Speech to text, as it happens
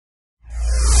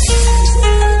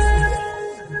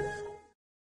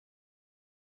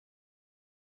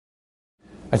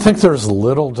I think there's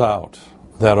little doubt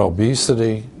that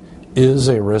obesity is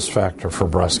a risk factor for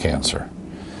breast cancer.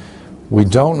 We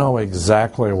don't know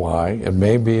exactly why. It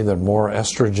may be that more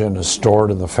estrogen is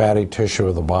stored in the fatty tissue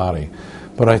of the body,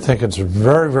 but I think it's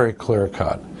very, very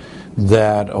clear-cut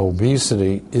that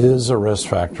obesity is a risk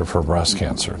factor for breast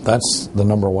cancer. That's the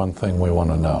number one thing we want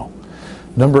to know.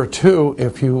 Number two,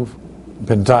 if you've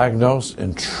been diagnosed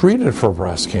and treated for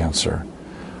breast cancer,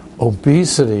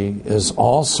 obesity is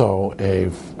also a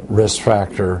risk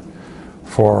factor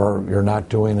for you're not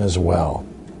doing as well.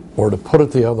 Or to put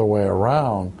it the other way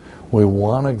around, we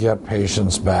want to get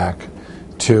patients back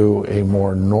to a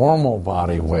more normal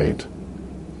body weight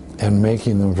and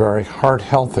making them very heart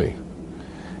healthy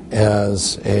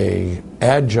as an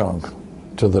adjunct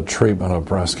to the treatment of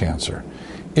breast cancer.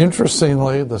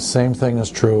 Interestingly, the same thing is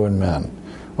true in men.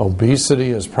 Obesity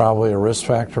is probably a risk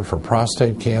factor for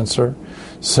prostate cancer.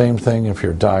 Same thing if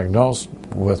you're diagnosed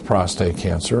with prostate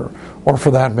cancer, or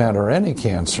for that matter, any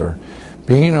cancer.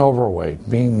 Being overweight,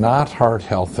 being not heart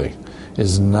healthy,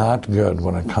 is not good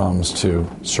when it comes to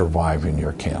surviving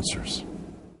your cancers.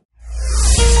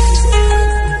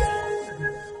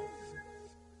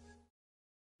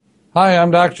 Hi,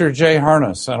 I'm Dr. Jay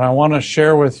Harness, and I want to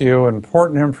share with you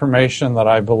important information that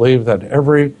I believe that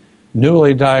every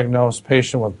newly diagnosed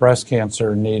patient with breast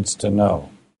cancer needs to know.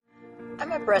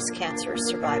 I'm a breast cancer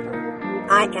survivor.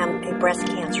 I am a breast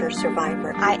cancer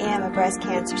survivor. I am a breast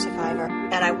cancer survivor.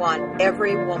 And I want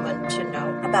every woman to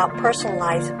know about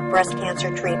personalized breast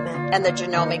cancer treatment and the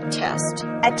genomic test.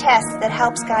 A test that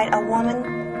helps guide a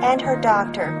woman and her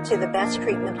doctor to the best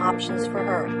treatment options for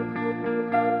her.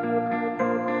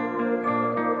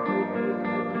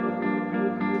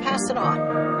 Pass it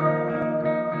on.